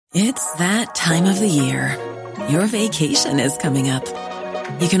It's that time of the year. Your vacation is coming up.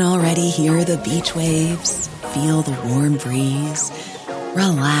 You can already hear the beach waves, feel the warm breeze,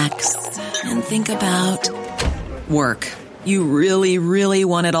 relax, and think about work. You really, really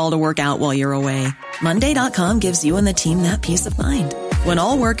want it all to work out while you're away. Monday.com gives you and the team that peace of mind. When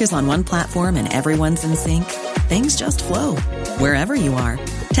all work is on one platform and everyone's in sync, things just flow. Wherever you are,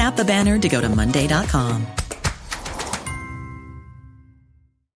 tap the banner to go to Monday.com.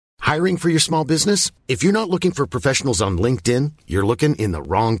 Hiring for your small business? If you're not looking for professionals on LinkedIn, you're looking in the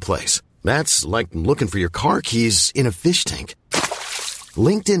wrong place. That's like looking for your car keys in a fish tank.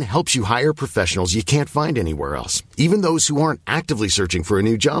 LinkedIn helps you hire professionals you can't find anywhere else, even those who aren't actively searching for a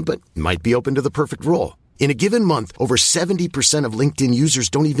new job but might be open to the perfect role. In a given month, over 70% of LinkedIn users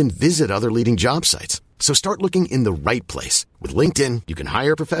don't even visit other leading job sites. So start looking in the right place. With LinkedIn, you can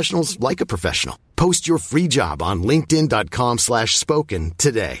hire professionals like a professional. Post your free job on linkedin.com/spoken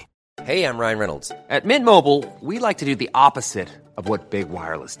today. Hey, I'm Ryan Reynolds. At Mint Mobile, we like to do the opposite of what Big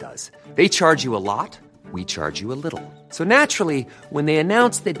Wireless does. They charge you a lot, we charge you a little. So naturally, when they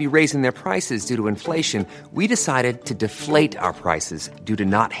announced they'd be raising their prices due to inflation, we decided to deflate our prices due to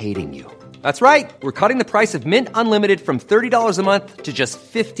not hating you. That's right. We're cutting the price of Mint Unlimited from $30 a month to just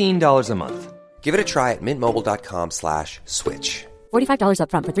 $15 a month. Give it a try at mintmobile.com/switch. $45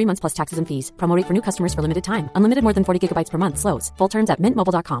 up front for 3 months plus taxes and fees. Promo rate for new customers for limited time. Unlimited more than 40 gigabytes per month. Slows full terms at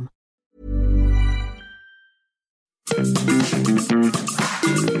mintmobile.com.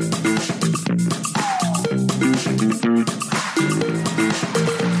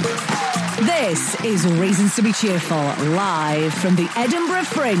 This is Reasons to be Cheerful, live from the Edinburgh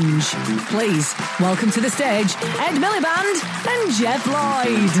Fringe. Please welcome to the stage Ed Miliband and Jeff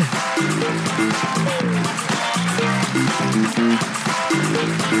Lloyd.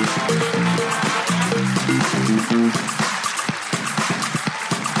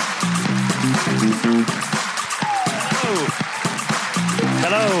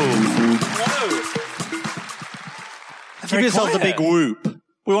 Hello. Give yourselves a big whoop.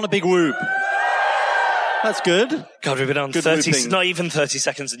 We want a big whoop. That's good. God, we've been on Good 30, whooping. not even 30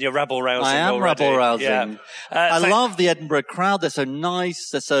 seconds and you're rabble-rousing I am already. rabble-rousing. Yeah. I love the Edinburgh crowd. They're so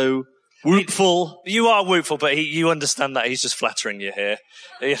nice. They're so whoopful. You are whoopful, but you understand that he's just flattering you here.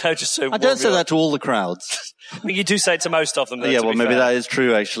 You know, just so I don't say that to all the crowds. I mean, you do say it to most of them, though, Yeah, to well, be maybe fair. that is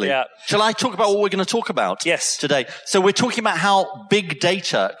true, actually. Yeah. Shall I talk about what we're going to talk about? Yes. Today. So we're talking about how big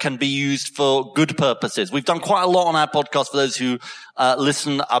data can be used for good purposes. We've done quite a lot on our podcast for those who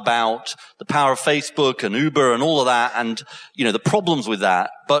listen about the power of Facebook and Uber and all of that and, you know, the problems with that.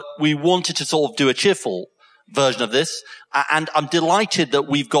 But we wanted to sort of do a cheerful version of this. And I'm delighted that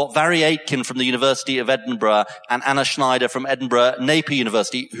we've got Barry Aitken from the University of Edinburgh and Anna Schneider from Edinburgh Napier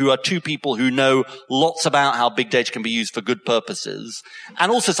University, who are two people who know lots about how big data can be used for good purposes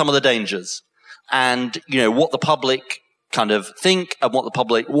and also some of the dangers and, you know, what the public kind of think and what the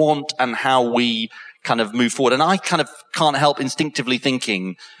public want and how we kind of move forward. And I kind of can't help instinctively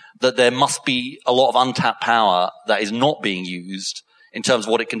thinking that there must be a lot of untapped power that is not being used in terms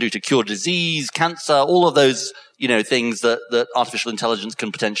of what it can do to cure disease, cancer, all of those, you know, things that artificial intelligence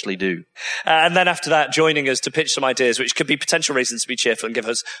can potentially do. And then after that, joining us to pitch some ideas, which could be potential reasons to be cheerful and give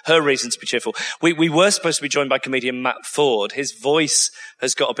us her reasons to be cheerful. We were supposed to be joined by comedian Matt Ford. His voice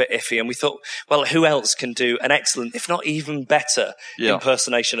has got a bit iffy, and we thought, well, who else can do an excellent, if not even better,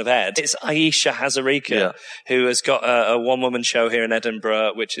 impersonation of Ed? It's Ayesha Hazarika, who has got a one-woman show here in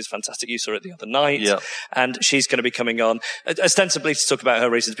Edinburgh, which is fantastic. You saw it the other night. And she's going to be coming on, ostensibly to talk about her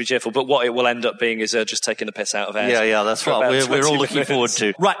reasons to be cheerful, but what it will end up being is her just taking the piss out of Ed. Yeah, that's what we're all looking forward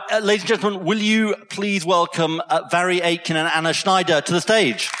to. Right, ladies and gentlemen, will you please welcome Barry Aitken and Anna Schneider to the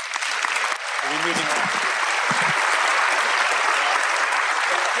stage? Are we moving on?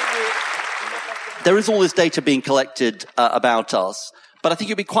 There is all this data being collected about us, but I think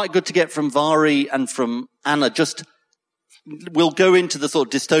it'd be quite good to get from Vari and from Anna just, we'll go into the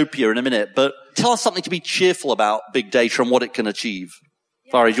sort of dystopia in a minute, but tell us something to be cheerful about big data and what it can achieve.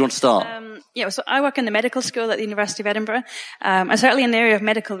 Vari, do you want to start? So I work in the medical school at the University of Edinburgh. And certainly in the area of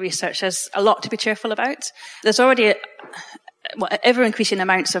medical research, there's a lot to be cheerful about. There's already ever-increasing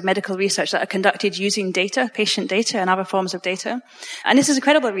amounts of medical research that are conducted using data, patient data and other forms of data. And this is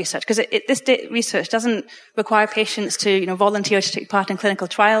incredible research because this research doesn't require patients to, volunteer to take part in clinical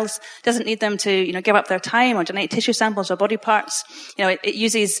trials, doesn't need them to, give up their time or donate tissue samples or body parts. It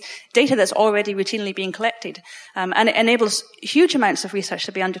uses data that's already routinely being collected. And it enables huge amounts of research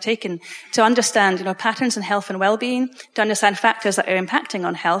to be undertaken to understand, patterns in health and well-being, to understand factors that are impacting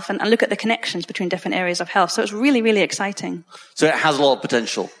on health and look at the connections between different areas of health. So it's really, really exciting. So it has a lot of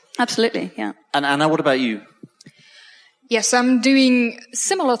potential. Absolutely, yeah. And Anna, what about you? Yes, I'm doing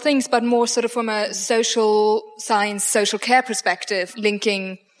similar things, but more sort of from a social science, social care perspective,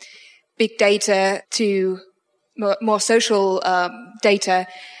 linking big data to more social data.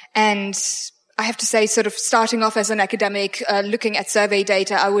 And I have to say, sort of starting off as an academic, looking at survey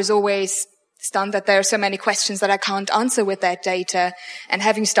data, I was always stunned that there are so many questions that I can't answer with that data. And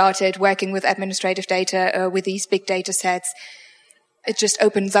having started working with administrative data with these big data sets, it just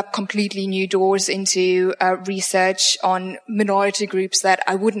opens up completely new doors into research on minority groups that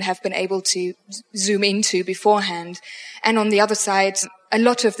I wouldn't have been able to zoom into beforehand. And on the other side, a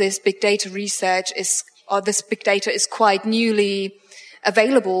lot of this big data research this big data is quite newly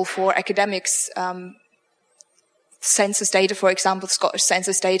available for academics. Census data, for example, Scottish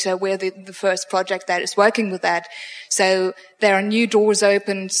census data, we're the first project that is working with that. So there are new doors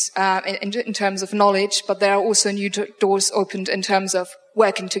opened in terms of knowledge, but there are also new doors opened in terms of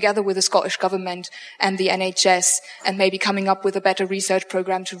working together with the Scottish Government and the NHS and maybe coming up with a better research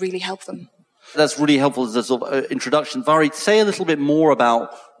program to really help them. That's really helpful as a sort of introduction. Vari, say a little bit more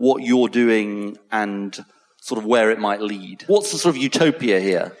about what you're doing and sort of where it might lead. What's the sort of utopia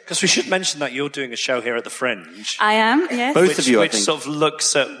here? Because we should mention that you're doing a show here at the Fringe. I am, yes. Both of you, I think. Which sort of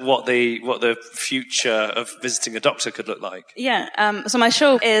looks at what the future of visiting a doctor could look like. Yeah, so my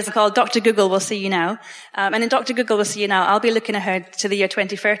show is called Dr. Google Will See You Now. And in Dr. Google Will See You Now, I'll be looking ahead to the year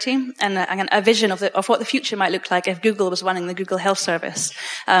 2030 and a vision of what the future might look like if Google was running the Google Health Service.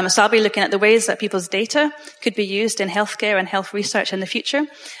 So I'll be looking at the ways that people's data could be used in healthcare and health research in the future,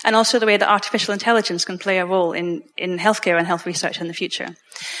 and also the way that artificial intelligence can play a role in healthcare and health research in the future.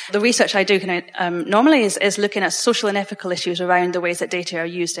 The research I do normally is looking at social and ethical issues around the ways that data are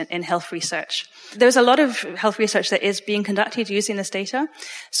used in health research. There's a lot of health research that is being conducted using this data.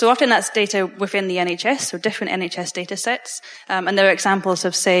 So often that's data within the NHS or different NHS data sets. And there are examples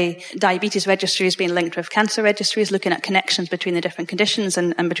of, say, diabetes registries being linked with cancer registries, looking at connections between the different conditions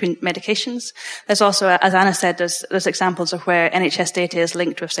and between medications. There's also, as Anna said, there's examples of where NHS data is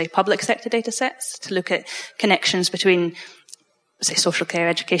linked with, say, public sector data sets to look at connections between, say, social care,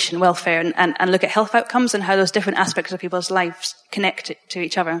 education, welfare, and look at health outcomes and how those different aspects of people's lives connect to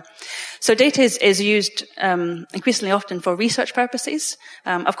each other. So data is used increasingly often for research purposes.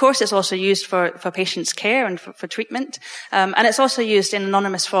 Of course, it's also used for patients' care and for treatment. And it's also used in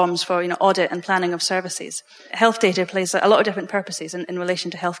anonymous forms for audit and planning of services. Health data plays a lot of different purposes in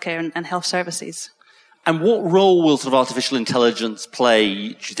relation to healthcare and health services. And what role will sort of artificial intelligence play, do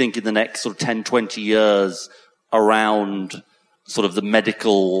you think, in the next sort of 10, 20 years around sort of the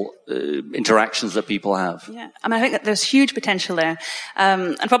medical interactions that people have? Yeah, I mean, I think that there's huge potential there.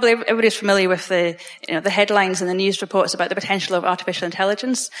 And probably everybody's familiar with the headlines and the news reports about the potential of artificial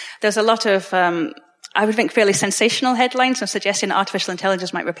intelligence. There's a lot of, I would think, fairly sensational headlines suggesting that artificial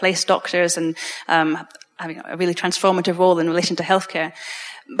intelligence might replace doctors and having a really transformative role in relation to healthcare.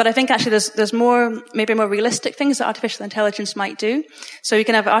 But I think actually there's maybe more realistic things that artificial intelligence might do. So you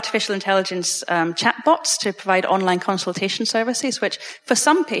can have artificial intelligence chatbots to provide online consultation services, which for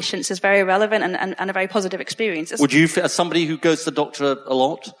some patients is very relevant and a very positive experience. Would you, as somebody who goes to the doctor a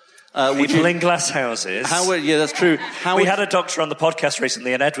lot, people in glass houses. Yeah, that's true. We had a doctor on the podcast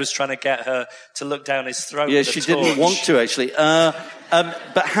recently, and Ed was trying to get her to look down his throat. Yeah, with a she torch. didn't want to actually.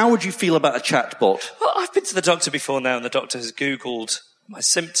 But how would you feel about a chatbot? Well, I've been to the doctor before now, and the doctor has Googled my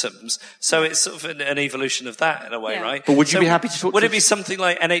symptoms, so it's sort of an evolution of that in a way, right? But would you be happy to talk? Would it be something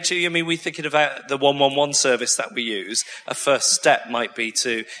like NHS? I mean, we're thinking about the 111 service that we use. A first step might be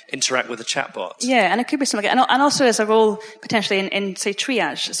to interact with a chatbot. Yeah, and it could be something, and also as a role potentially in say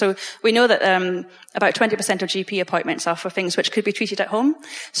triage. So we know that about 20% of GP appointments are for things which could be treated at home.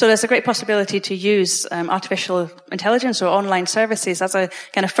 So there's a great possibility to use artificial intelligence or online services as a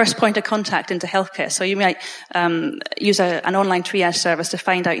kind of first point of contact into healthcare. So you might use an online triage service to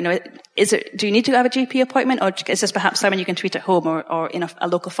find out, do you need to have a GP appointment, or is this perhaps someone you can treat at home or in a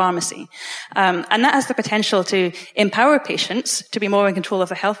local pharmacy? And that has the potential to empower patients to be more in control of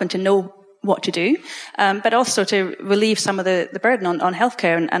their health and to know what to do, but also to relieve some of the burden on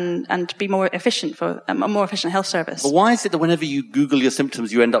healthcare and be more efficient for a more efficient health service. But why is it that whenever you Google your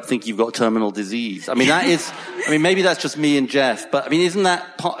symptoms, you end up thinking you've got terminal disease? I mean, maybe that's just me and Jeff, but I mean, isn't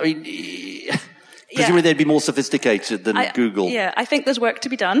that presumably they'd be more sophisticated than Google. Yeah, I think there's work to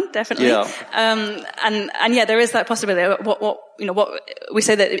be done, definitely. Yeah. And yeah, there is that possibility. What we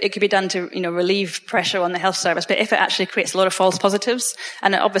say that it could be done to, relieve pressure on the health service, but if it actually creates a lot of false positives,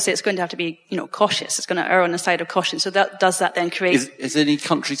 and obviously it's going to have to be, cautious. It's going to err on the side of caution. So does that then create... Has any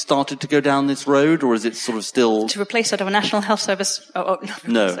country started to go down this road, or is it sort of still... To replace sort of a national health service?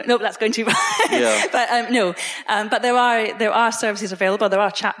 No. No, that's going too far. Yeah. But no. But there are services available. There are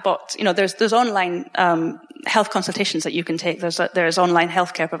chatbots. There's online health consultations that you can take. There's online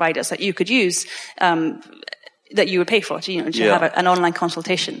healthcare providers that you could use, that you would pay for to have an online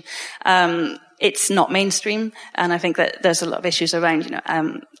consultation. It's not mainstream, and I think that there's a lot of issues around,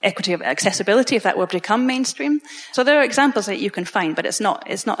 equity of accessibility if that were to become mainstream. So there are examples that you can find, but it's not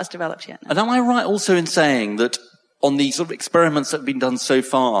as developed yet. And am I right also in saying that on the sort of experiments that have been done so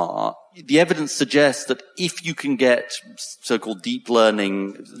far, the evidence suggests that if you can get so-called deep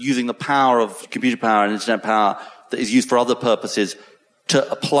learning using the power of computer power and internet power that is used for other purposes to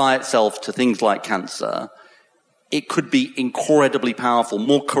apply itself to things like cancer, it could be incredibly powerful,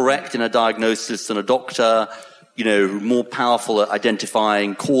 more correct in a diagnosis than a doctor, more powerful at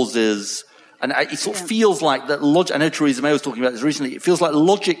identifying causes. And it sort of feels like that I know Theresa May was talking about this recently. It feels like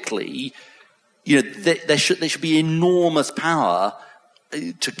logically, there should be enormous power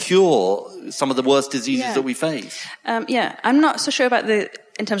to cure some of the worst diseases that we face. I'm not so sure about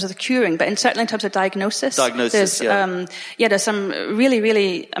in terms of the curing, but certainly in terms of diagnosis. There's some really,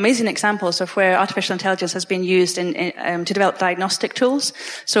 really amazing examples of where artificial intelligence has been used to develop diagnostic tools.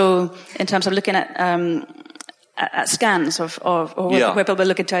 So in terms of looking at scans where people were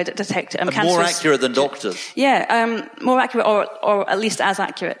looking to detect cancers. More accurate than doctors. More accurate or at least as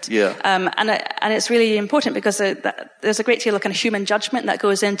accurate. And it's really important because there's a great deal of kind of human judgment that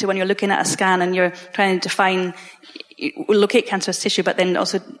goes into when you're looking at a scan and you're trying to locate cancerous tissue, but then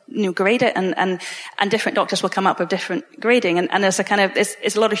also grade it, and different doctors will come up with different grading, and there's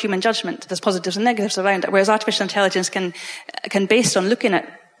it's a lot of human judgment. There's positives and negatives around it, whereas artificial intelligence can based on looking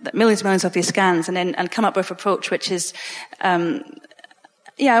at millions and millions of these scans and come up with an approach which is I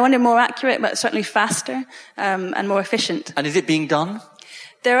wonder more accurate, but certainly faster and more efficient. And is it being done?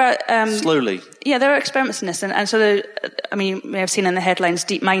 There are slowly. Yeah, there are experiments in this, and so you may have seen in the headlines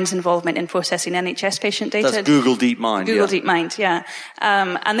DeepMind's involvement in processing NHS patient data. That's Google DeepMind. DeepMind,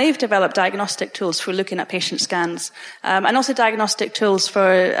 and they've developed diagnostic tools for looking at patient scans, and also diagnostic tools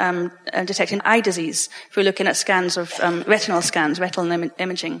for detecting eye disease, for looking at scans of retinal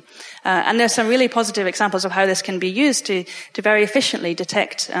imaging, and there's some really positive examples of how this can be used to very efficiently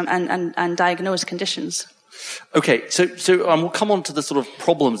detect and diagnose conditions. Okay, so we'll come on to the sort of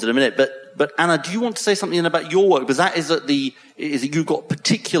problems in a minute, but Anna, do you want to say something about your work? Because that is that you've got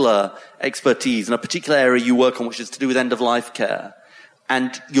particular expertise in a particular area you work on, which is to do with end-of-life care,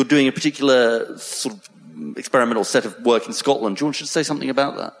 and you're doing a particular sort of experimental set of work in Scotland. Do you want to say something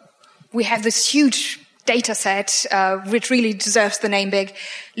about that? We have this huge data set, which really deserves the name big,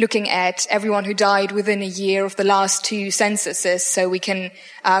 looking at everyone who died within a year of the last two censuses. So we can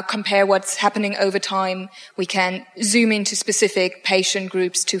compare what's happening over time. We can zoom into specific patient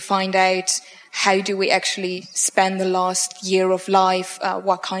groups to find out how do we actually spend the last year of life,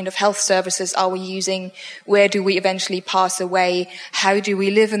 what kind of health services are we using, where do we eventually pass away, how do we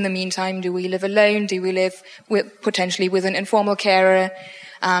live in the meantime, do we live alone, do we live potentially with an informal carer.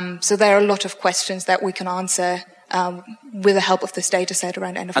 So there are a lot of questions that we can answer with the help of this data set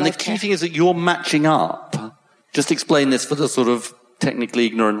around end-of-life care. And the key thing is that you're matching up. Just explain this for the sort of technically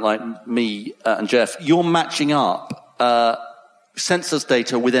ignorant like me and Jeff. You're matching up census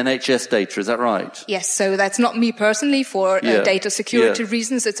data with NHS data, is that right? Yes, so that's not me personally for data security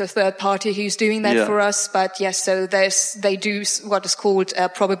reasons. It's a third party who's doing that for us. But yes, so they do what is called a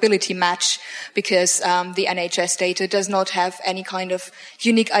probability match, because the NHS data does not have any kind of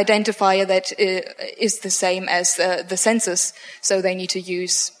unique identifier that is the same as the census. So they need to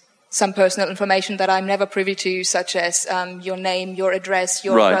use some personal information that I'm never privy to, such as your name, your address,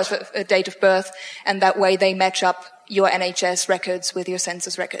 your date of birth, and that way they match up your NHS records with your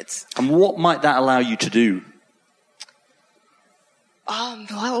census records. And what might that allow you to do?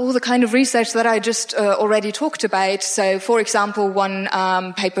 All the kind of research that I just already talked about. So, for example, one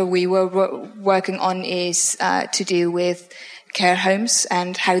paper we were working on is to do with care homes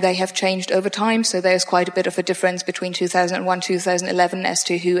and how they have changed over time. So there's quite a bit of a difference between 2001, 2011 as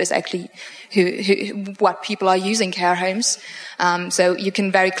to who is actually, what people are using care homes. So you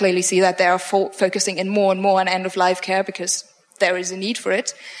can very clearly see that they are focusing in more and more on end-of-life care because there is a need for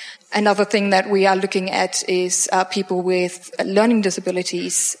it. Another thing that we are looking at is people with learning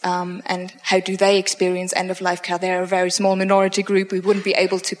disabilities and how do they experience end-of-life care. They're a very small minority group. We wouldn't be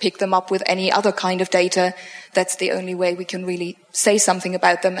able to pick them up with any other kind of data. That's the only way we can really say something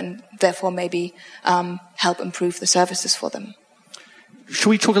about them and therefore maybe help improve the services for them. Should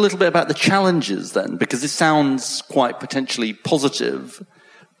we talk a little bit about the challenges then? Because this sounds quite potentially positive,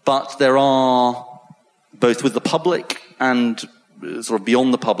 but there are, both with the public and sort of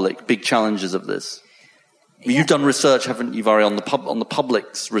beyond the public, big challenges of this. You've done research, haven't you, Vari, on the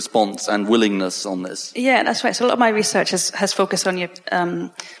public's response and willingness on this? Yeah, that's right. So a lot of my research has focused on your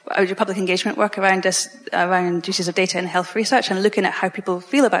public engagement work around uses of data in health research and looking at how people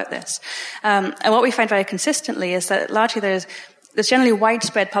feel about this. And what we find very consistently is that largely there's generally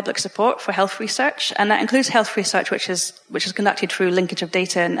widespread public support for health research, and that includes health research which is conducted through linkage of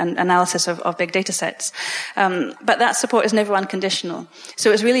data and analysis of big data sets. But that support is never unconditional.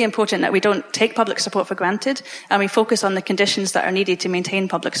 So it's really important that we don't take public support for granted, and we focus on the conditions that are needed to maintain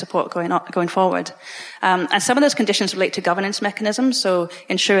public support going forward. And some of those conditions relate to governance mechanisms, so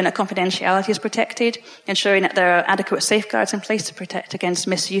ensuring that confidentiality is protected, ensuring that there are adequate safeguards in place to protect against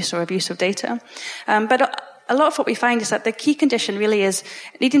misuse or abuse of data. But a lot of what we find is that the key condition really is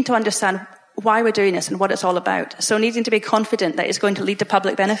needing to understand why we're doing this and what it's all about. So needing to be confident that it's going to lead to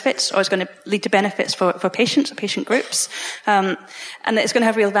public benefits or it's going to lead to benefits for patients or patient groups, and that it's going to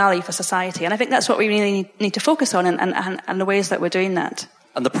have real value for society. And I think that's what we really need to focus on and the ways that we're doing that.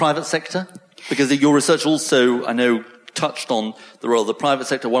 And the private sector? Because your research also, I know, touched on the role of the private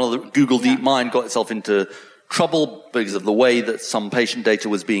sector. One of the Google DeepMind got itself into trouble because of the way that some patient data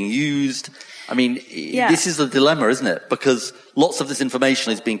was being used. I mean, This is the dilemma, isn't it? Because lots of this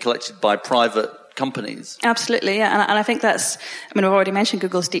information is being collected by private companies. Absolutely, yeah. And I think we've already mentioned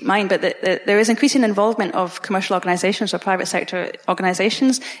Google's DeepMind, but there is increasing involvement of commercial organizations or private sector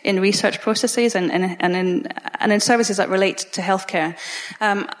organizations in research processes and in services that relate to healthcare.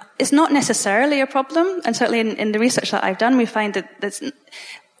 It's not necessarily a problem, and certainly in the research that I've done, we find that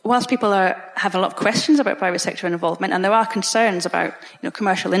whilst people have a lot of questions about private sector involvement, and there are concerns about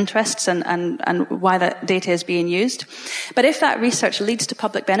commercial interests and why that data is being used, but if that research leads to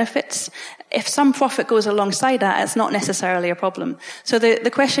public benefits, if some profit goes alongside that, it's not necessarily a problem. So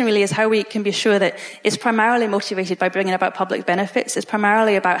the question really is how we can be sure that it's primarily motivated by bringing about public benefits. It's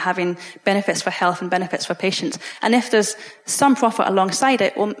primarily about having benefits for health and benefits for patients. And if there's some profit alongside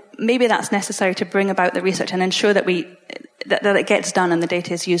it, well, maybe that's necessary to bring about the research and ensure that that it gets done and the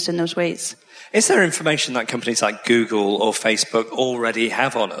data is used in those ways. Is there information that companies like Google or Facebook already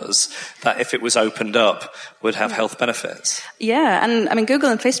have on us that if it was opened up would have health benefits? Yeah, and I mean Google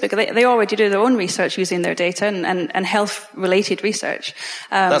and Facebook, they already do their own research using their data and health-related research.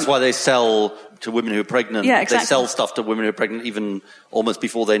 That's why they sell to women who are pregnant. Yeah, exactly. They sell stuff to women who are pregnant even almost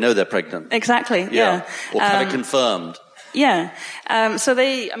before they know they're pregnant. Exactly, yeah. Or have it confirmed. Yeah.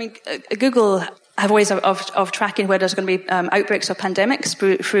 Google have ways of tracking where there's going to be outbreaks or pandemics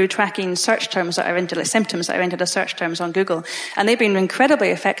through tracking search terms that are entered, like symptoms that are entered as search terms on Google. And they've been incredibly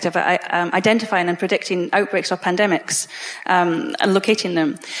effective at identifying and predicting outbreaks or pandemics and locating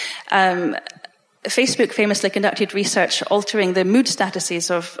them. Facebook famously conducted research altering the mood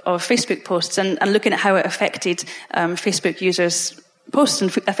statuses of Facebook posts and looking at how it affected Facebook users' posts and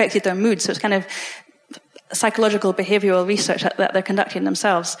affected their mood. So it's kind of psychological behavioral research that they're conducting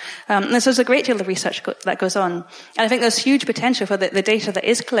themselves. And so there's a great deal of research that goes on. And I think there's huge potential for the data that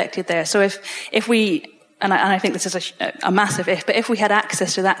is collected there. So if we, and I think this is a massive if, but if we had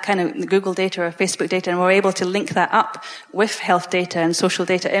access to that kind of Google data or Facebook data and were able to link that up with health data and social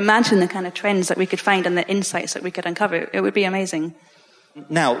data, imagine the kind of trends that we could find and the insights that we could uncover. It would be amazing.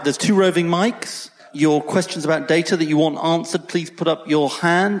 Now, there's 2 roving mics. Your questions about data that you want answered, please put up your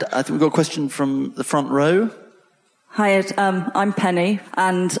hand. I think we've got a question from the front row. Hi, Ed. I'm Penny,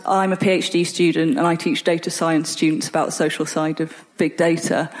 and I'm a PhD student, and I teach data science students about the social side of big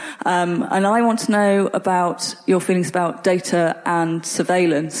data. And I want to know about your feelings about data and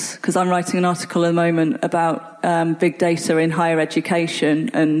surveillance, because I'm writing an article at the moment about big data in higher education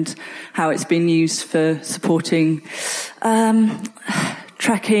and how it's been used for supporting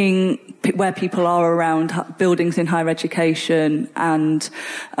tracking where people are around buildings in higher education and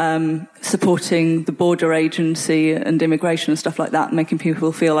supporting the border agency and immigration and stuff like that, making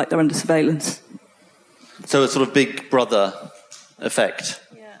people feel like they're under surveillance. So a sort of big brother effect.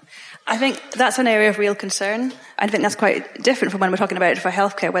 Yeah. I think that's an area of real concern. I think that's quite different from when we're talking about it for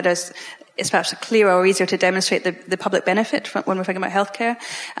healthcare, where it's perhaps clearer or easier to demonstrate the public benefit when we're talking about healthcare,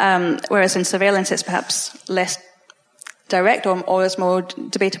 whereas in surveillance it's perhaps less direct or is more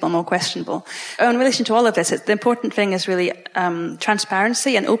debatable, more questionable. In relation to all of this, the important thing is really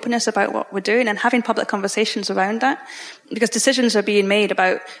transparency and openness about what we're doing and having public conversations around that, because decisions are being made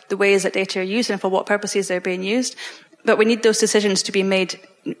about the ways that data are used and for what purposes they're being used. But we need those decisions to be made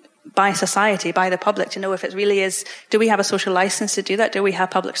by society, by the public, to know if it really is, do we have a social license to do that? Do we have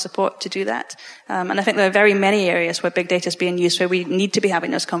public support to do that? And I think there are very many areas where big data is being used where we need to be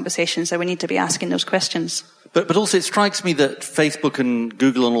having those conversations, where we need to be asking those questions. But also it strikes me that Facebook and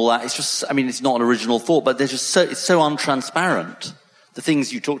Google and all that, it's just, I mean, it's not an original thought, but they're just it's so untransparent. the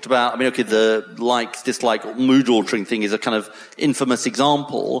things you talked about, I mean, okay, the dislike, mood altering thing is a kind of infamous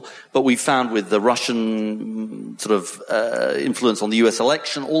example, but we found with the Russian sort of influence on the US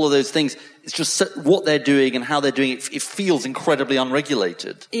election, all of those things, it's just what they're doing and how they're doing it. It feels incredibly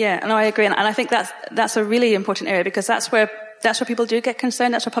unregulated. Yeah, no, I agree. And I think that's a really important area, because that's where people do get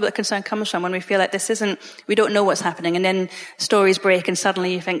concerned. That's where public concern comes from, when we feel like we don't know what's happening. And then stories break and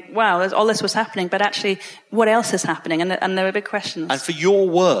suddenly you think, wow, all this was happening, but actually what else is happening? And there are big questions. And for your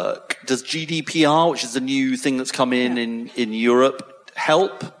work, does GDPR, which is a new thing that's come in Europe,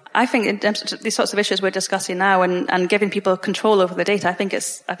 help? I think in terms of these sorts of issues we're discussing now and giving people control over the data, I think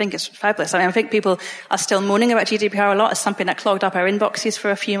it's fabulous. I mean, I think people are still moaning about GDPR a lot as something that clogged up our inboxes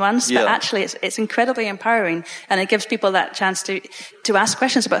for a few months, but actually it's incredibly empowering, and it gives people that chance to ask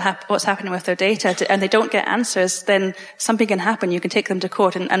questions about what's happening with their data, and they don't get answers, then something can happen. You can take them to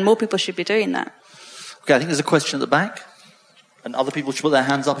court, and more people should be doing that. Okay, I think there's a question at the back, and other people should put their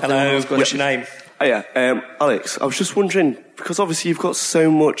hands up. Hello, what's your name? Oh, yeah, Alex, I was just wondering, because obviously you've got so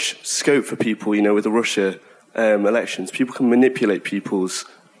much scope for people, with the Russia elections, people can manipulate people's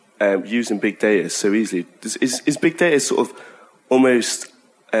using big data so easily. Is big data sort of almost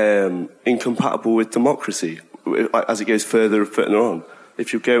incompatible with democracy as it goes further and further on?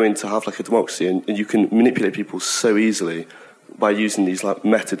 If you're going to have like a democracy and you can manipulate people so easily by using these like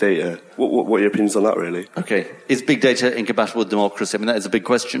metadata, what are your opinions on that, really? Okay, is big data incompatible with democracy? I mean, that is a big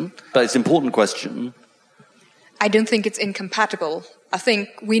question, but it's an important question. I don't think it's incompatible. I think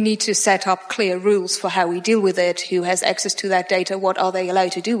we need to set up clear rules for how we deal with it, who has access to that data, what are they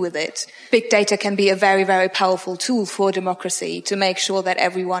allowed to do with it. Big data can be a very, very powerful tool for democracy to make sure that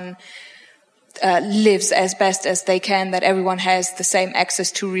everyone lives as best as they can, that everyone has the same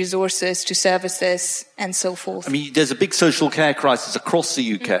access to resources, to services, and so forth. I mean, there's a big social care crisis across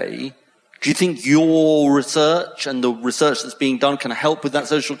the UK. Do you think your research and the research that's being done can help with that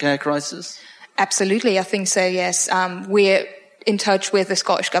social care crisis? Absolutely, I think so, yes. We're in touch with the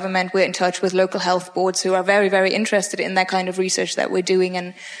Scottish Government, we're in touch with local health boards who are very, very interested in that kind of research that we're doing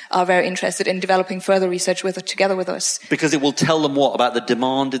and are very interested in developing further research together with us. Because it will tell them what about the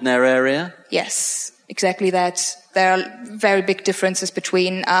demand in their area? Yes, exactly that. There are very big differences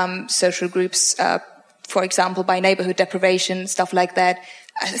between social groups, for example, by neighborhood deprivation, stuff like that.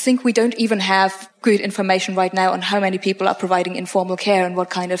 I think we don't even have good information right now on how many people are providing informal care and what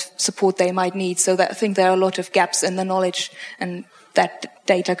kind of support they might need. So that I think there are a lot of gaps in the knowledge, and that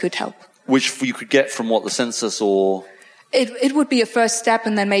data could help. Which you could get from what, the census or? It would be a first step,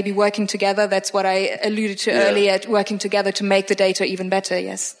 and then maybe working together. That's what I alluded to earlier, working together to make the data even better,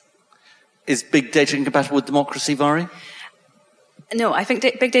 yes. Is big data incompatible with democracy, Vari? No, I think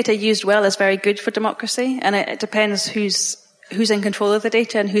big data used well is very good for democracy, and it depends who's in control of the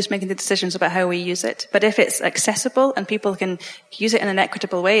data and who's making the decisions about how we use it. But if it's accessible and people can use it in an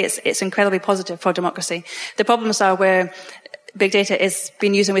equitable way, it's incredibly positive for democracy. The problems are where big data is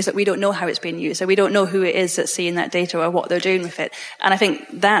being used in ways that we don't know how it's being used. So we don't know who it is that's seeing that data or what they're doing with it. And I think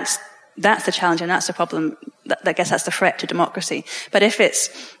that's the challenge, and that's the problem. I guess that's the threat to democracy. But if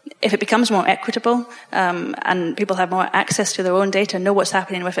it becomes more equitable, and people have more access to their own data, know what's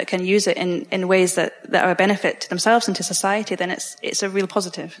happening with it, can use it in ways that are a benefit to themselves and to society, then it's a real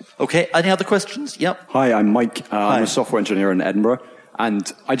positive. Okay. Any other questions? Yep. Hi, I'm Mike. I'm a software engineer in Edinburgh,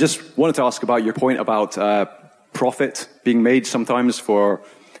 and I just wanted to ask about your point about profit being made sometimes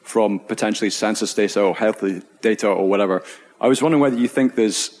from potentially census data or health data or whatever. I was wondering whether you think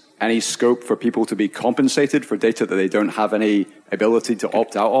there's any scope for people to be compensated for data that they don't have any ability to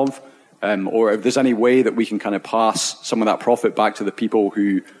opt out of, or if there's any way that we can kind of pass some of that profit back to the people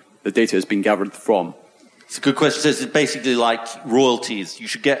who the data has been gathered from. It's a good question. So it's basically like royalties. You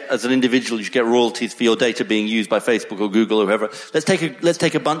should get, as an individual, you should get royalties for your data being used by Facebook or Google or whoever. Let's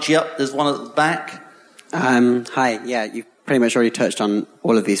take a bunch. Yep, there's one at the back. Hi. Yeah, you've pretty much already touched on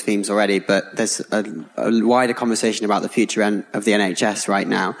all of these themes already, but there's a wider conversation about the future of the NHS right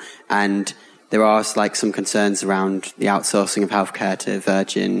now, and there are like some concerns around the outsourcing of healthcare to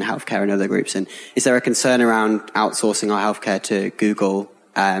Virgin Healthcare and other groups. And is there a concern around outsourcing our healthcare to Google?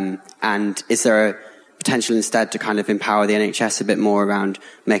 And is there a potential instead to kind of empower the NHS a bit more around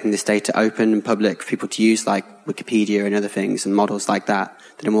making this data open and public for people to use, like Wikipedia and other things and models like that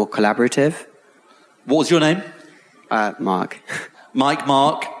are more collaborative? What was your name? Mark.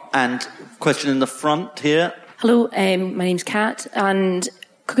 Mark, and question in the front here. Hello, my name's Kat, and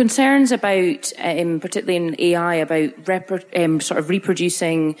concerns about, particularly in AI, about sort of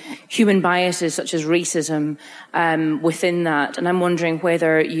reproducing human biases such as racism within that. And I'm wondering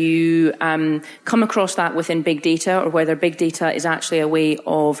whether you come across that within big data, or whether big data is actually a way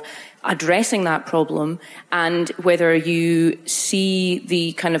of addressing that problem, and whether you see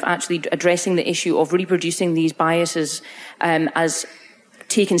the kind of actually addressing the issue of reproducing these biases as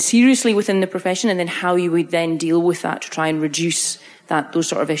taken seriously within the profession, and then how you would then deal with that to try and reduce those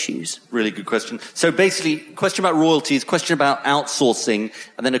sort of issues. Really good question. So basically, question about royalties, question about outsourcing,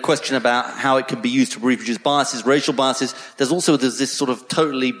 and then a question about how it can be used to reproduce biases, racial biases. There's this sort of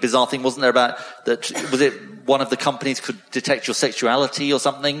totally bizarre thing, wasn't there, about that, was it one of the companies could detect your sexuality or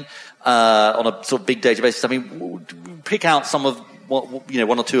something on a sort of big data basis? I mean, pick out some of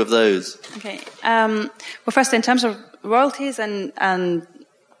one or two of those. Okay. Well, first, in terms of royalties and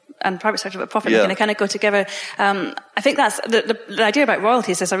private sector but profit making, they kind of go together. I think that's the idea about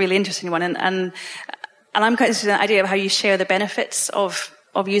royalties is a really interesting one, and I'm quite interested in the idea of how you share the benefits of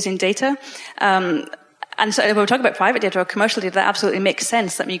using data. And so when we talk about private data or commercial data, that absolutely makes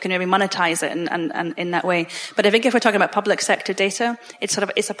sense that you can really monetize it and in that way. But I think if we're talking about public sector data,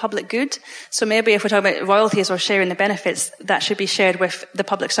 it's a public good. So maybe if we're talking about royalties or sharing the benefits, that should be shared with the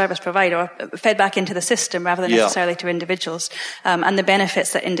public service provider, or fed back into the system rather than necessarily to individuals. And the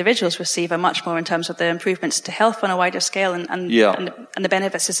benefits that individuals receive are much more in terms of the improvements to health on a wider scale and the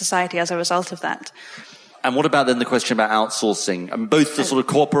benefits to society as a result of that. And what about then the question about outsourcing? I mean, both the sort of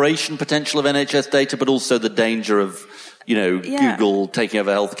cooperation potential of NHS data, but also the danger of, Google taking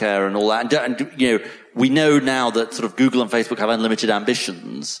over healthcare and all that. And we know now that sort of Google and Facebook have unlimited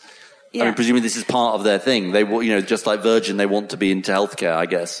ambitions. Yeah. I mean, presumably this is part of their thing. They will, just like Virgin, they want to be into healthcare, I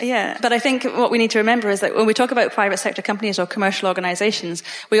guess. Yeah, but I think what we need to remember is that when we talk about private sector companies or commercial organisations,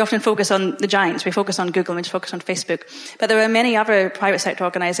 we often focus on the giants. We focus on Google, we focus on Facebook. But there are many other private sector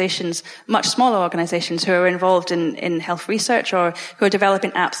organisations, much smaller organisations, who are involved in health research or who are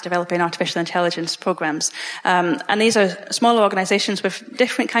developing apps, developing artificial intelligence programs. And these are smaller organisations with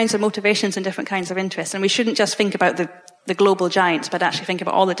different kinds of motivations and different kinds of interests. And we shouldn't just think about the global giants, but actually think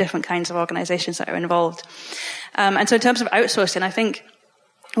about all the different kinds of organisations that are involved. And so in terms of outsourcing, I think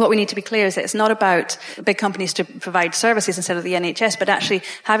what we need to be clear is that it's not about big companies to provide services instead of the NHS, but actually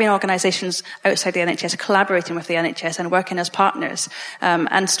having organisations outside the NHS collaborating with the NHS and working as partners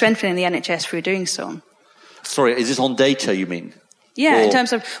and strengthening the NHS through doing so. Sorry, is this on data, you mean? Yeah, in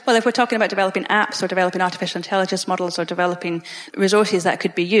terms of, if we're talking about developing apps or developing artificial intelligence models or developing resources that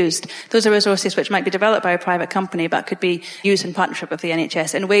could be used, those are resources which might be developed by a private company but could be used in partnership with the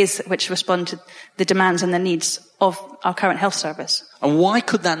NHS in ways which respond to the demands and the needs of our current health service. And why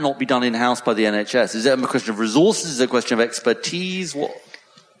could that not be done in-house by the NHS? Is it a question of resources? Is it a question of expertise? What?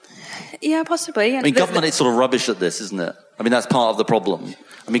 Yeah, possibly. I mean, government is sort of rubbish at this, isn't it? I mean, that's part of the problem.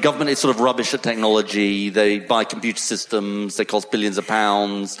 I mean, government is sort of rubbish at technology. They buy computer systems. They cost billions of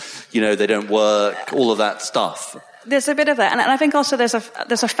pounds. They don't work. All of that stuff. There's a bit of that, and I think also there's a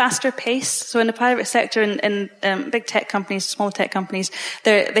faster pace. So in the private sector, in big tech companies, small tech companies,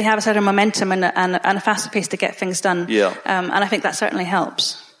 they have a certain momentum and a faster pace to get things done. Yeah. And I think that certainly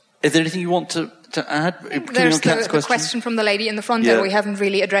helps. Is there anything you want to add? There's the question from the lady in the front that we haven't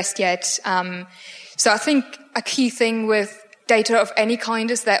really addressed yet. So I think a key thing with data of any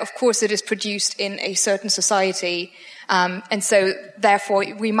kind is that, of course, it is produced in a certain society. And so, therefore,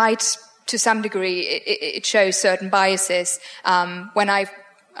 we might, to some degree, it shows certain biases. I'm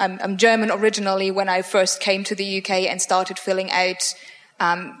German originally. When I first came to the UK and started filling out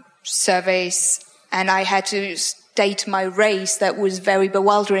surveys, and I had to state my race, that was very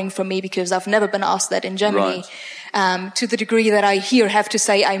bewildering for me because I've never been asked that in Germany. Right. To the degree that I here have to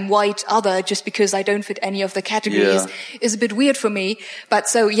say I'm white other just because I don't fit any of the categories is a bit weird for me. But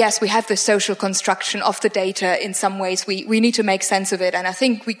so, yes, we have the social construction of the data in some ways. We need to make sense of it. And I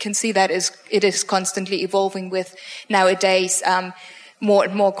think we can see that it is constantly evolving with nowadays more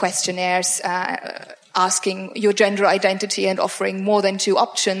and more questionnaires asking your gender identity and offering more than 2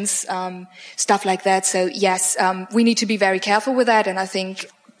 options, stuff like that. So, yes, we need to be very careful with that. And I think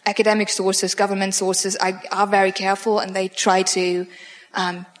academic sources, government sources are very careful, and they try to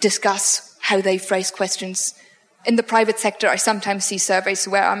discuss how they phrase questions. In the private sector, I sometimes see surveys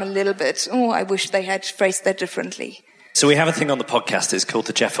where I'm a little bit, I wish they had phrased that differently. So we have a thing on the podcast, it's called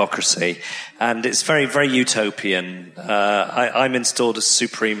the Jeffocracy, and it's very, very utopian. I'm installed as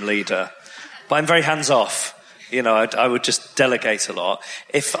supreme leader, but I'm very hands-off. I would just delegate a lot.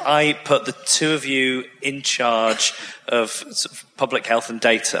 If I put the 2 of you in charge of sort of public health and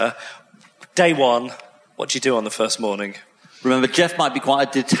data, day 1, what do you do on the first morning? Remember, Jeff might be quite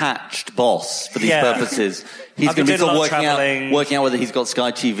a detached boss for these purposes. He's going to be sort of working out whether he's got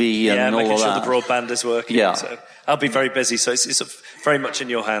Sky TV and all of that. making sure the broadband is working. Yeah. So I'll be very busy, so it's very much in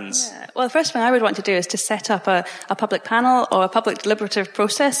your hands. Yeah. Well, the first thing I would want to do is to set up a public panel or a public deliberative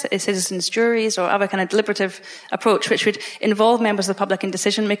process, citizens' juries or other kind of deliberative approach, which would involve members of the public in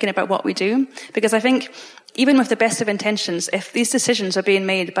decision-making about what we do. Because I think, even with the best of intentions, if these decisions are being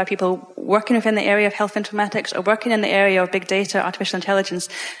made by people working within the area of health informatics or working in the area of big data, artificial intelligence,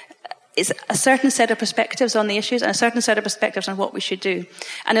 it's a certain set of perspectives on the issues and a certain set of perspectives on what we should do.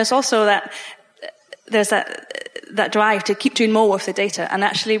 And there's also there's that drive to keep doing more with the data. And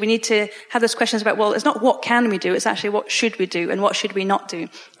actually we need to have those questions about, well, it's not what can we do, it's actually what should we do and what should we not do.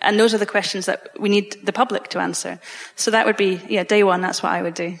 And those are the questions that we need the public to answer. So that would be, day one, that's what I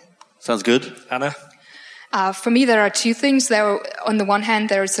would do. Sounds good. Anna? For me, there are two things. On the one hand,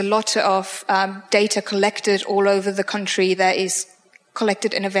 there is a lot of data collected all over the country that is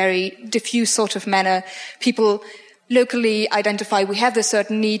collected in a very diffuse sort of manner. People locally identify we have this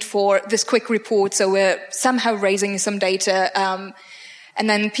certain need for this quick report, so we're somehow raising some data, and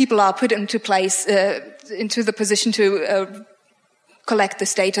then people are put into place, into the position to collect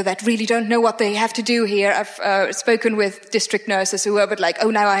this data that really don't know what they have to do here. I've spoken with district nurses who are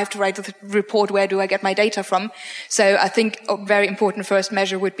now I have to write the report, where do I get my data from? So I think a very important first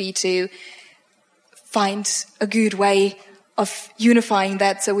measure would be to find a good way of unifying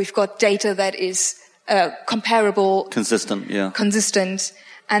that, so we've got data that is comparable. Consistent.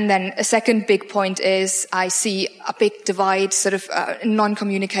 And then a second big point is I see a big divide, sort of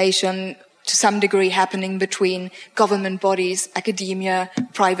non-communication to some degree happening between government bodies, academia,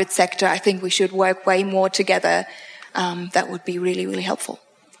 private sector. I think we should work way more together. That would be really, really helpful.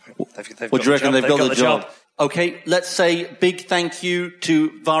 What do you reckon? They've got the job. Okay, let's say big thank you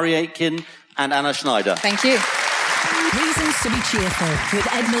to Vari Aitken and Anna Schneider. Thank you. Reasons to be cheerful with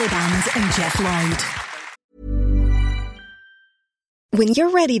Ed Miliband and Jeff Lloyd. When you're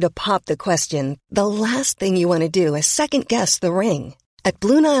ready to pop the question, the last thing you want to do is second-guess the ring. At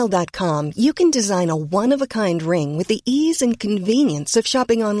BlueNile.com, you can design a one-of-a-kind ring with the ease and convenience of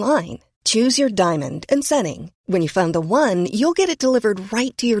shopping online. Choose your diamond and setting. When you find the one, you'll get it delivered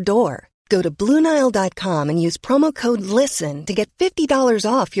right to your door. Go to BlueNile.com and use promo code LISTEN to get $50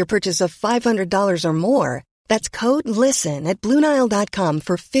 off your purchase of $500 or more. That's code LISTEN at BlueNile.com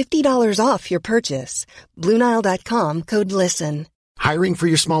for $50 off your purchase. BlueNile.com, code LISTEN. Hiring for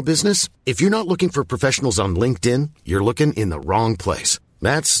your small business? If you're not looking for professionals on LinkedIn, you're looking in the wrong place.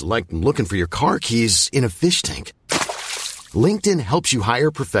 That's like looking for your car keys in a fish tank. LinkedIn helps you hire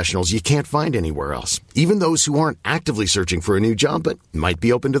professionals you can't find anywhere else, even those who aren't actively searching for a new job but might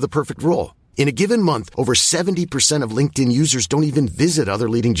be open to the perfect role. In a given month, over 70% of LinkedIn users don't even visit other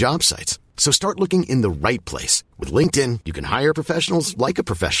leading job sites. So start looking in the right place. With LinkedIn, you can hire professionals like a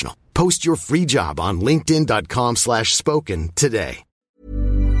professional. Post your free job on linkedin.com/spoken today.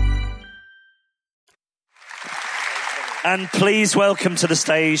 And please welcome to the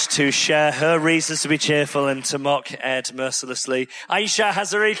stage to share her reasons to be cheerful and to mock Ed mercilessly, Ayesha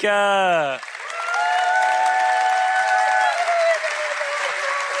Hazarika.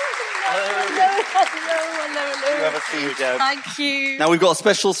 Hello. Have a seat. Thank you. Now we've got a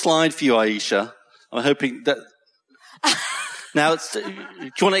special slide for you, Ayesha. I'm hoping that... Now, do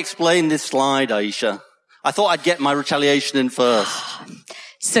you want to explain this slide, Ayesha? I thought I'd get my retaliation in first.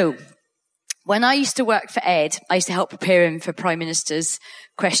 So, when I used to work for Ed, I used to help prepare him for Prime Minister's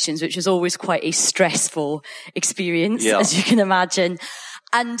questions, which was always quite a stressful experience, as you can imagine.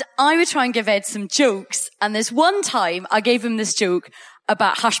 And I would try and give Ed some jokes. And there's one time I gave him this joke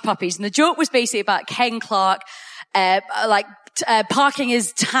about hush puppies. And the joke was basically about Ken Clarke, parking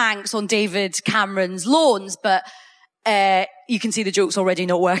his tanks on David Cameron's lawns. But you can see the joke's already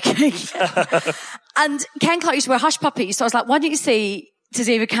not working. And Ken Clarke used to wear hush puppies. So I was like, why don't you say to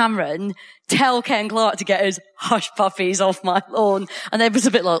David Cameron, tell Ken Clarke to get his hush puppies off my lawn. And Ed was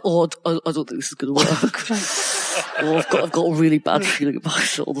a bit like, I don't think this is going to work. I've got a really bad feeling about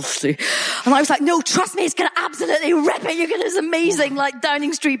it, honestly. And I was like, no, trust me, it's going to absolutely rip it. It's amazing, like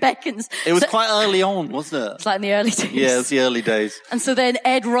Downing Street beckons. It was quite early on, wasn't it? It's like in the early days. Yeah, it was the early days. And so then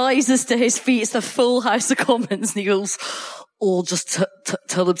Ed rises to his feet. It's the full House of Commons. And he goes, just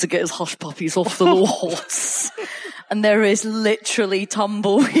tell him to get his hush puppies off the lawns. And there is literally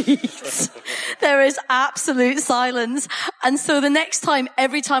tumbleweeds. There is absolute silence. And so the next time,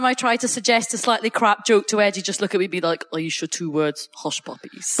 every time I try to suggest a slightly crap joke to Ed, he just look at me and be like, are you sure 2 words? Hush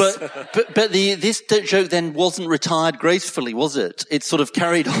puppies. But this joke then wasn't retired gracefully, was it? It sort of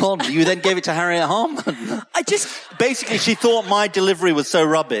carried on. You then gave it to Harriet Harman. Basically, she thought my delivery was so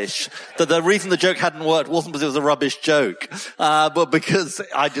rubbish that the reason the joke hadn't worked wasn't because it was a rubbish joke, but because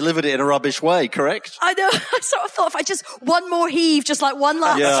I delivered it in a rubbish way, correct? I know. I sort of thought if I just one more heave, just like one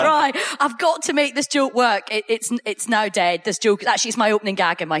last try. I've got to make this joke work. It's now dead. This joke, actually, it's my opening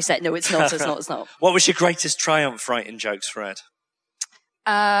gag in my set. No, it's not. It's not. What was your greatest triumph writing jokes, Fred?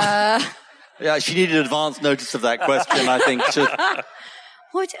 Yeah, she needed advance notice of that question, I think.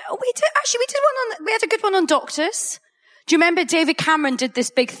 We did one on, we had a good one on doctors. Do you remember David Cameron did this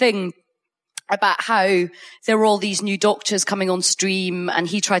big thing about how there were all these new doctors coming on stream and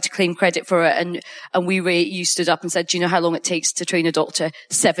he tried to claim credit for it and you stood up and said, do you know how long it takes to train a doctor?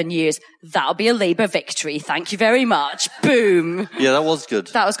 7 years. That'll be a Labour victory. Thank you very much. Boom. Yeah, that was good.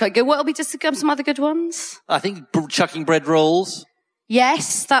 That was quite good. What'll be just some other good ones? I think chucking bread rolls.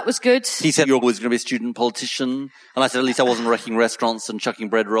 Yes, that was good. He said you're always going to be a student politician. And I said at least I wasn't wrecking restaurants and chucking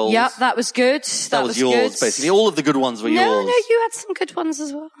bread rolls. Yeah, that was good. That was yours, basically. All of the good ones were yours. No, you had some good ones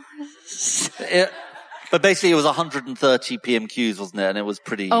as well. But basically it was 130 PMQs, wasn't it? And it was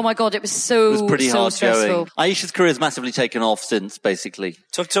pretty... Oh my God, it was pretty hard stressful. going. Aisha's career's massively taken off since, basically.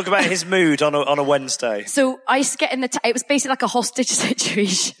 Talk about his mood on a Wednesday. So I used to get in it was basically like a hostage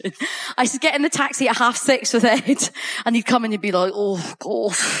situation. I used to get in the taxi at 6:30 with Ed, and he'd come in and he'd be like, oh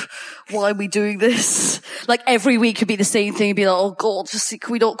God, why are we doing this? Like every week would be the same thing. He'd be like, oh God,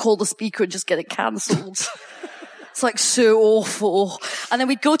 can we not call the speaker and just get it cancelled? It's like so awful. And then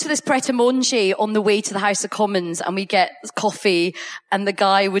we'd go to this Pret a Manger on the way to the House of Commons and we'd get coffee and the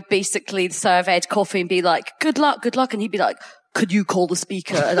guy would basically serve Ed coffee and be like, good luck. And he'd be like, could you call the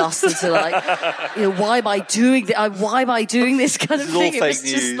speaker and ask them to like, why am I doing this? Why am I doing this kind of thing?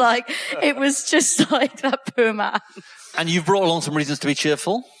 It was just like that poor man. And you've brought along some reasons to be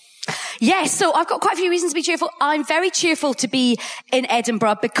cheerful. Yes, so I've got quite a few reasons to be cheerful. I'm very cheerful to be in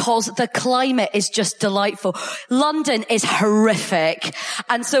Edinburgh because the climate is just delightful. London is horrific.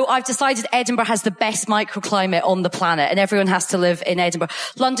 And so I've decided Edinburgh has the best microclimate on the planet and everyone has to live in Edinburgh.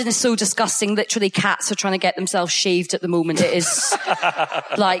 London is so disgusting. Literally cats are trying to get themselves shaved at the moment. It is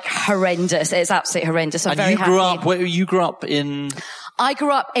like horrendous. It's absolutely horrendous. I'm very happy. You grew up in? I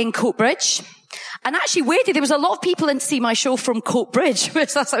grew up in Coatbridge. And actually, weirdly, there was a lot of people in to see my show from Coatbridge,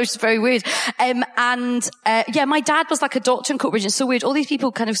 which was very weird. My dad was like a doctor in Coatbridge. It's so weird. All these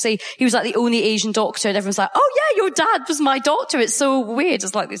people kind of say he was like the only Asian doctor, and everyone's like, oh yeah, your dad was my doctor. It's so weird.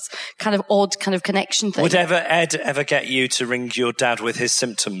 It's like this kind of odd kind of connection thing. Would Ed ever get you to ring your dad with his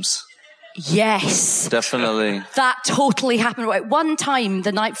symptoms? Yes. Definitely. That totally happened. Right. One time,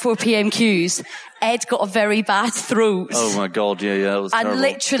 the night before PMQs, Ed got a very bad throat. Oh my God, yeah, it was terrible. And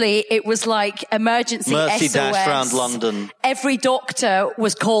literally, it was like emergency Mercy SOS. dash around London. Every doctor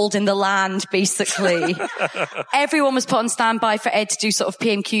was called in the land, basically. Everyone was put on standby for Ed to do sort of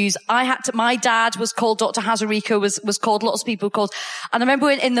PMQs. My dad was called, Dr. Hazarika was called, lots of people called. And I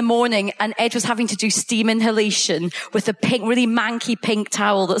remember in the morning, and Ed was having to do steam inhalation with a really manky pink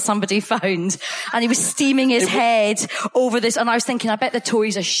towel that somebody found. And he was steaming his head over this. And I was thinking, I bet the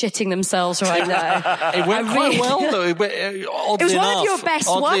Tories are shitting themselves right now. It went quite well, though. Oddly it was one of your best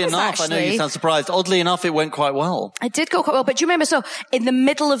ones, actually. I know you sound surprised. Oddly enough, it went quite well. It did go quite well. But do you remember, so in the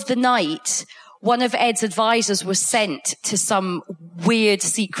middle of the night, one of Ed's advisors was sent to some weird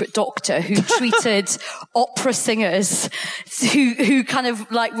secret doctor who treated opera singers who kind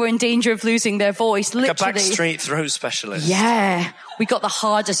of like were in danger of losing their voice. Like literally. A backstreet throat specialist. Yeah. We got the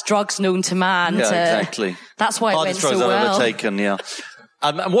hardest drugs known to man. Yeah, exactly. That's why hardest it went so well. well. Hardest drugs I've ever taken, yeah.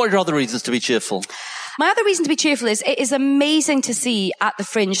 And what are your other reasons to be cheerful? My other reason to be cheerful is it is amazing to see at the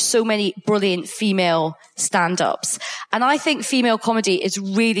Fringe so many brilliant female stand-ups. And I think female comedy is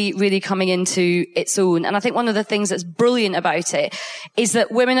really, really coming into its own. And I think one of the things that's brilliant about it is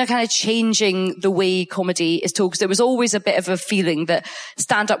that women are kind of changing the way comedy is told. Because there was always a bit of a feeling that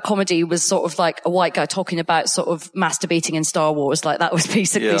stand-up comedy was sort of like a white guy talking about sort of masturbating in Star Wars. Like that was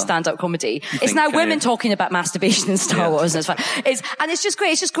basically stand-up comedy. It's now women talking about masturbation in Star Wars. And it's just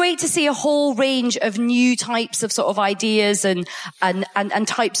great. It's just great to see a whole range of new types of sort of ideas and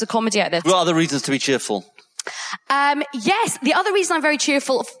types of comedy out there. What are other reasons to be cheerful? Yes, the other reason I'm very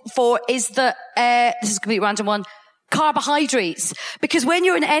cheerful for is that, this is a completely random one, carbohydrates. Because when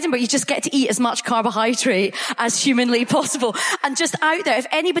you're in Edinburgh, you just get to eat as much carbohydrate as humanly possible. And just out there, if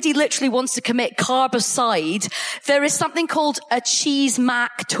anybody literally wants to commit carbicide, there is something called a cheese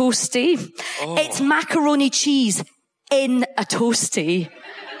mac toasty. Oh. It's macaroni cheese in a toasty.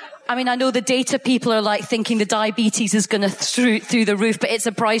 I mean, I know the data people are like thinking the diabetes is going to through the roof, but it's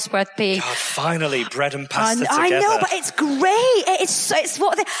a price worth paying. God, finally, bread and pasta together. I know, but it's great. It's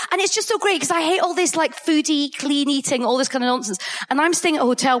what and it's just so great because I hate all this like foodie, clean eating, all this kind of nonsense. And I'm staying at a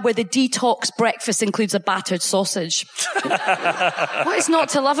hotel where the detox breakfast includes a battered sausage. What is not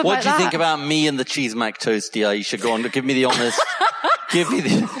to love about that? What do you think about me and the cheese mac toasty, Aisha? Go on, give me the honest. Give me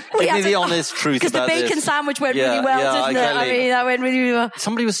the... Give me the honest truth because about the bacon this. sandwich went really well, didn't it? I mean, that went really well.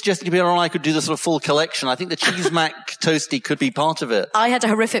 Somebody was suggesting to me earlier on I could do the sort of full collection. I think the cheese mac toasty could be part of it. I had a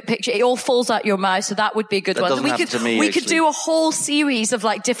horrific picture. It all falls out your mouth, so that would be a good That one. doesn't happen to me, we could actually. do a whole series of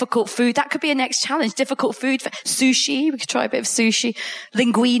like difficult food. That could be a next challenge. Difficult food, sushi. We could try a bit of sushi,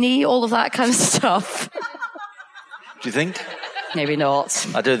 linguine, all of that kind of stuff. Do you think? Maybe not.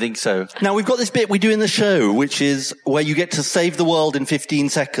 I don't think so. Now, we've got this bit we do in the show, which is where you get to save the world in 15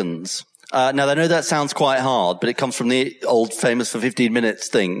 seconds. Now, I know that sounds quite hard, but it comes from the old famous for 15 minutes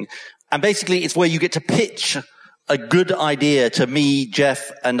thing. And basically, it's where you get to pitch a good idea to me,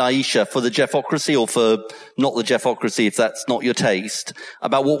 Jeff, and Aisha for the Jeffocracy, or for not the Jeffocracy if that's not your taste,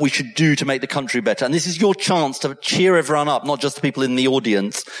 about what we should do to make the country better. And this is your chance to cheer everyone up, not just the people in the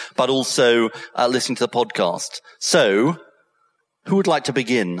audience, but also listening to the podcast. So, who would like to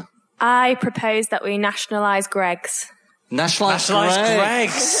begin? I propose that we nationalise Greggs. Nationalise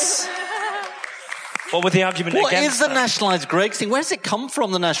Greggs? What would the argument What against is the that? nationalised Greggs thing? Where does it come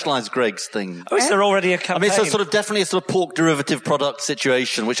from, the nationalised Greggs thing? Oh, is there already a campaign? I mean, it's sort of definitely a sort of pork derivative product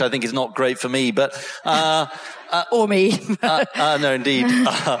situation, which I think is not great for me, but... or me. No, indeed.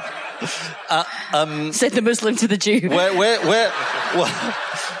 Said the Muslim to the Jew. Where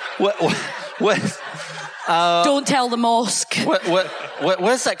don't tell the mosque.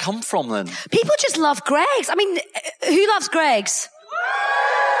 Where's that come from, then? People just love Greggs. I mean, who loves Greggs?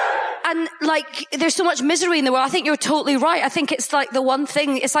 And like, there's so much misery in the world. I think you're totally right. I think it's like the one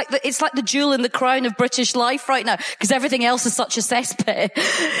thing. It's like the jewel in the crown of British life right now, because everything else is such a cesspit.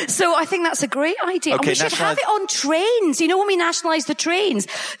 So I think that's a great idea. Okay, and we should have it on trains. You know, when we nationalise the trains,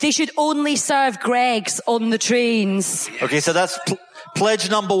 they should only serve Greggs on the trains. Okay, so that's pledge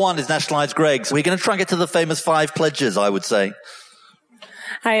number 1 is nationalise Greggs. We're going to try and get to the famous 5 pledges, I would say.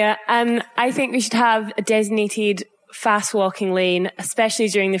 Hiya. I think we should have a designated fast walking lane, especially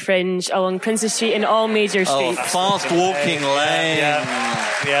during the Fringe, along Princes Street and all major streets. Oh, fast walking lane.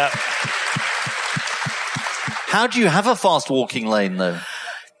 Yeah. How do you have a fast walking lane, though?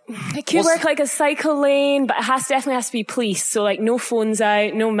 It could work like a cycle lane, but it definitely has to be policed. So like no phones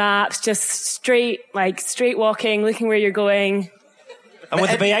out, no maps, just straight walking, looking where you're going. And would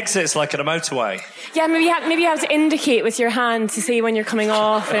there be exits like at a motorway? Yeah, maybe you have to indicate with your hand to say when you're coming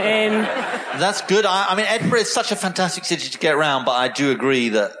off and in. That's good. I mean, Edinburgh is such a fantastic city to get around, but I do agree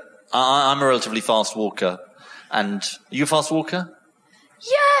that I'm a relatively fast walker. And are you a fast walker?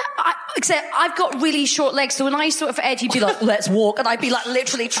 Yeah, except I've got really short legs, so when I saw it for Ed, he'd be like, let's walk, and I'd be like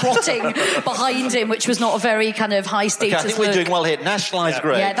literally trotting behind him, which was not a very kind of high status Okay, I think look. we're doing well here. Nationalised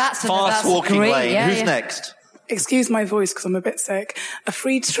Greggs. Yeah, that's fast walking great. lane. Yeah, Who's yeah. next? Excuse my voice because I'm a bit sick. A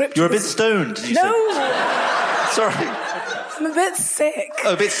free trip. You're a bit stoned, did you say? Sorry. I'm a bit sick.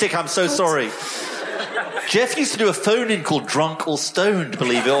 Oh, a bit sick. I'm so sorry. Jeff used to do a phone-in called Drunk or Stoned,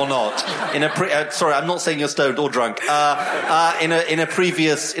 believe it or not. Sorry, I'm not saying you're stoned or drunk. In a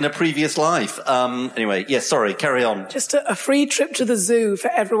previous life. Anyway, yes, sorry, carry on. Just a free trip to the zoo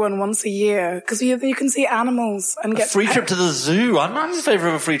for everyone once a year, because you can see animals and get A free trip to the zoo? I'm not in favour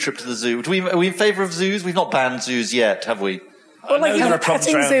of a free trip to the zoo. Are we in favour of zoos? We've not banned zoos yet, have we? Or like you there have are a problems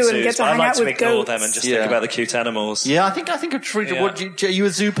petting around zoo and zoos, get to but I hang like out to with ignore goats. them and just think about the cute animals. Yeah, I think a tree. Yeah. Are you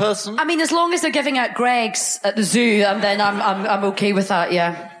a zoo person? I mean, as long as they're giving out Greggs at the zoo, then I'm okay with that.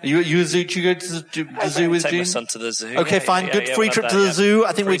 Yeah. Are you a zoo? Do you go to the zoo with Take Jean? my son to the zoo. Okay, fine. Good free trip to the zoo.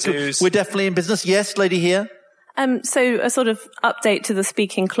 I think we're definitely in business. Yes, lady here. So a sort of update to the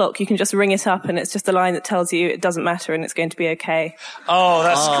speaking clock. You can just ring it up and it's just a line that tells you it doesn't matter and it's going to be okay. Oh,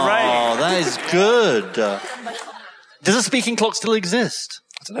 that's great. Oh, that is good. Does a speaking clock still exist?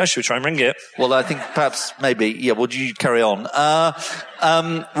 I don't know. Should we try and ring it? Well, I think perhaps, maybe. Yeah, well, you carry on.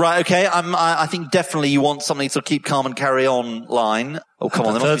 Right, okay. I think definitely you want something to keep calm and carry on line. Oh, come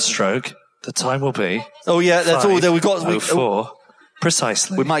on. The third stroke, the time will be... Oh, yeah, that's all there. We've got... 5:04.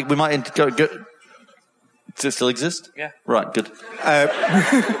 Precisely. We might go... Does it still exist? Yeah. Right, good.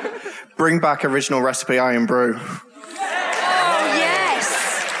 Bring back original recipe iron brew.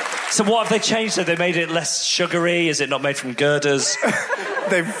 So what have they changed? Have they made it less sugary? Is it not made from girders?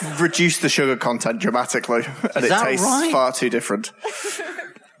 They've reduced the sugar content dramatically, and it that tastes right? far too different.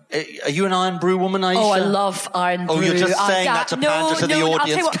 Are you an iron brew woman, Aisha? Oh, I love iron brew. Oh, you're just saying that to pander to the I'll tell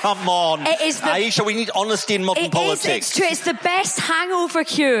audience. you what, Come on. it is Aisha, we need honesty in modern politics. It's true. It's the best hangover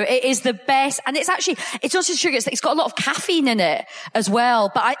cure. It is the best. And it's actually, it's not just sugar. It's got a lot of caffeine in it as well.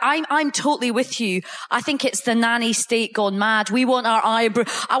 But I'm totally with you. I think it's the nanny state gone mad. We want our iron brew.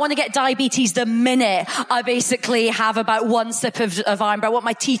 I want to get diabetes the minute I basically have about one sip of iron brew. I want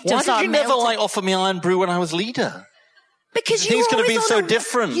my teeth to Why start did you never melting. offer me iron brew when I was leader? Because things could have been so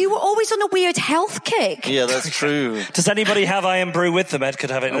different. You were always on a weird health kick. Yeah, that's true. Does anybody have Iron Brew with them? Ed could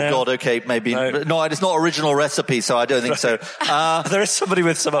have it now. Oh, God, okay, maybe. No, it's not original recipe, so I don't think so. There is somebody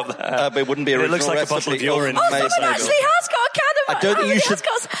with some up there. But it wouldn't be original recipe. It looks like a bottle of urine. Oh, someone actually has got a can of... I don't think you should...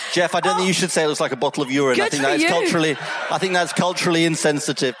 Jeff, I don't think you should say it looks like a bottle of urine. Good I think for that's you. I think that's culturally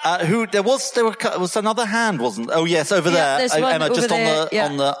insensitive. There was another hand, wasn't there? Oh, yes, over there. there's one Emma, over just there,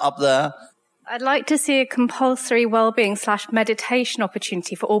 on the up there. I'd like to see a compulsory wellbeing/meditation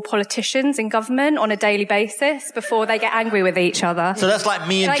opportunity for all politicians in government on a daily basis before they get angry with each other. So that's like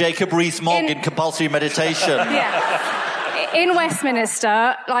me and Jacob Rees-Mogg in compulsory meditation. Yeah. In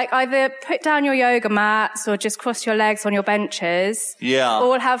Westminster, like either put down your yoga mats or just cross your legs on your benches. Yeah.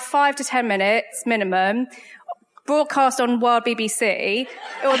 Or we'll have 5 to 10 minutes minimum. Broadcast on World BBC. It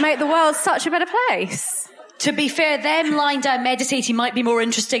would make the world such a better place. To be fair, them lying down meditating might be more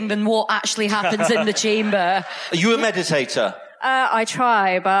interesting than what actually happens in the chamber. Are you a meditator? I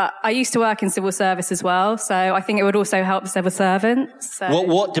try, but I used to work in civil service as well, so I think it would also help civil servants. So.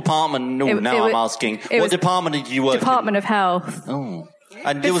 What department? I'm asking. What department did you work in? Department of Health. Oh.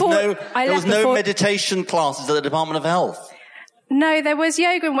 And there was no meditation classes at the Department of Health? No, there was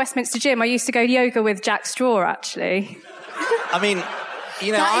yoga in Westminster Gym. I used to go yoga with Jack Straw, actually. I mean...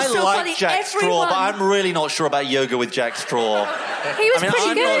 You know, I like Jack Straw, but I'm really not sure about yoga with Jack Straw. He was pretty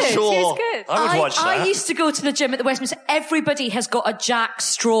I'm good. Not sure. He was good. I would watch that. I used to go to the gym at the Westminster. Everybody has got a Jack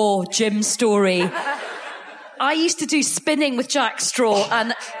Straw gym story. I used to do spinning with Jack Straw,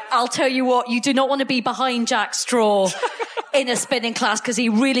 and I'll tell you what, you do not want to be behind Jack Straw in a spinning class because he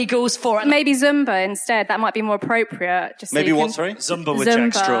really goes for it. Maybe Zumba instead. That might be more appropriate. Just Maybe so what, sorry? Zumba with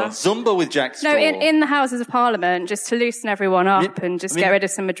Jack Straw. Zumba with Jack Straw. No, in the Houses of Parliament, just to loosen everyone up and just get rid of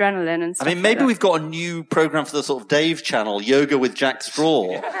some adrenaline and stuff. I mean, maybe we've got a new program for the sort of Dave channel, Yoga with Jack Straw.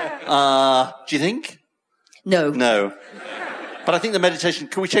 Do you think? No. No. But I think the meditation...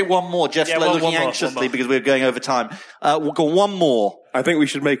 Can we take one more? Jeff's looking anxiously because we're going over time. We'll go one more. I think we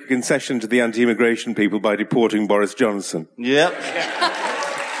should make a concession to the anti-immigration people by deporting Boris Johnson. Yep. Well,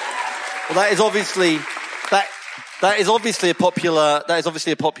 that is obviously a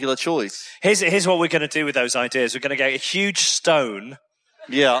popular choice. Here's what we're going to do with those ideas. We're going to get a huge stone.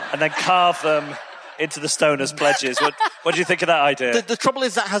 Yeah. And then carve them into the stone as pledges. What do you think of that idea? The trouble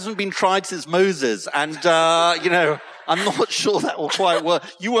is that hasn't been tried since Moses, and I'm not sure that will quite work.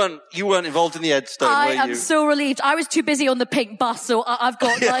 You weren't involved in the Ed Stone, were you? I am so relieved. I was too busy on the pink bus, so I've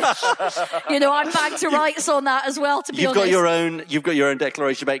got I'm back to rights on that as well. To be honest, you've got your own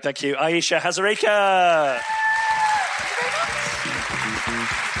declaration to make. Thank you, Ayesha Hazarika.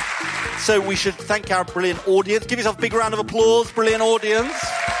 So we should thank our brilliant audience. Give yourself a big round of applause, brilliant audience.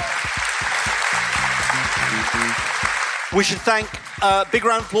 We should thank big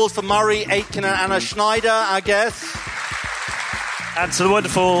round of applause for Murray Aitken and Anna Schneider, our guests. And to the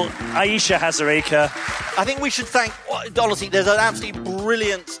wonderful Ayesha Hazarika. I think we should thank, honestly, there's an absolutely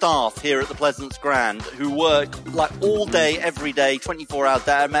brilliant staff here at the Pleasance Grand who work like all day, every day, 24 hours a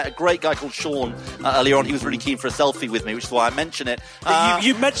day. I met a great guy called Sean earlier on. He was really keen for a selfie with me, which is why I mention it.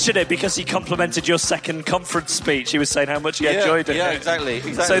 You mentioned it because he complimented your second conference speech. He was saying how much he enjoyed it. Yeah, exactly.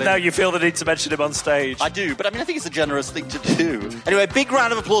 So now you feel the need to mention him on stage. I do, but I think it's a generous thing to do. Anyway, big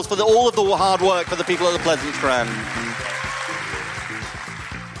round of applause for all of the hard work for the people at the Pleasance Grand.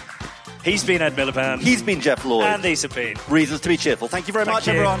 He's been Ed Miliband. He's been Jeff Lloyd. And these have been Reasons to be Cheerful. Thank you very much,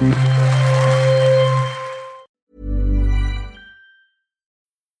 everyone.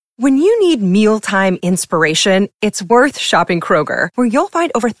 When you need mealtime inspiration, it's worth shopping Kroger, where you'll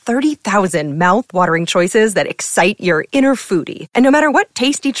find over 30,000 mouth-watering choices that excite your inner foodie. And no matter what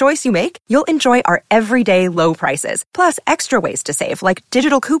tasty choice you make, you'll enjoy our everyday low prices, plus extra ways to save, like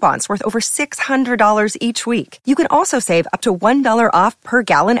digital coupons worth over $600 each week. You can also save up to $1 off per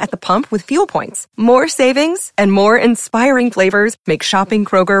gallon at the pump with fuel points. More savings and more inspiring flavors make shopping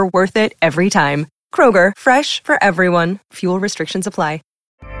Kroger worth it every time. Kroger, fresh for everyone. Fuel restrictions apply.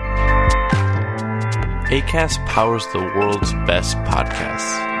 Acast powers the world's best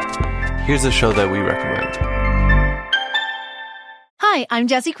podcasts. Here's a show that we recommend. Hi, I'm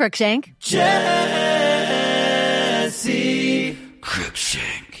Jessie Cruikshank. Jessie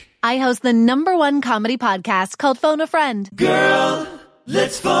Cruikshank. I host the #1 comedy podcast called Phone a Friend. Girl,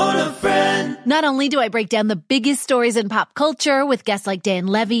 let's phone a friend. Not only do I break down the biggest stories in pop culture with guests like Dan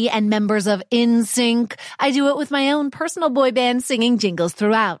Levy and members of NSYNC, I do it with my own personal boy band singing jingles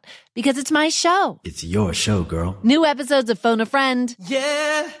throughout. Because it's my show. It's your show, girl. New episodes of Phone a Friend.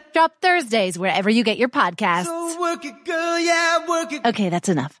 Yeah. Drop Thursdays wherever you get your podcasts. So work it, girl, yeah, work it. Okay, that's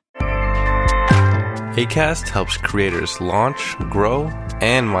enough. Acast helps creators launch, grow,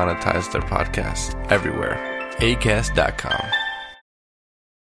 and monetize their podcasts everywhere. ACAST.com.